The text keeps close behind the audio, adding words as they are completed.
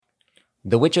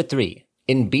The Witcher 3,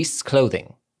 in Beast's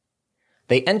Clothing.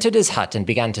 They entered his hut and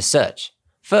began to search.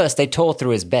 First, they tore through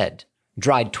his bed.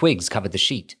 Dried twigs covered the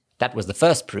sheet. That was the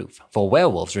first proof, for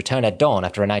werewolves return at dawn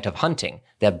after a night of hunting,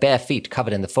 their bare feet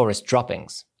covered in the forest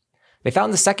droppings. They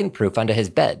found the second proof under his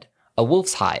bed, a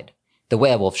wolf's hide. The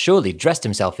werewolf surely dressed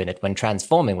himself in it when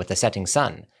transforming with the setting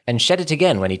sun, and shed it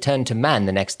again when he turned to man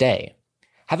the next day.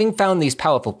 Having found these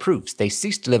powerful proofs, they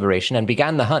ceased deliberation and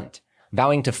began the hunt,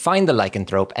 vowing to find the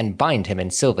lycanthrope and bind him in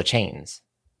silver chains.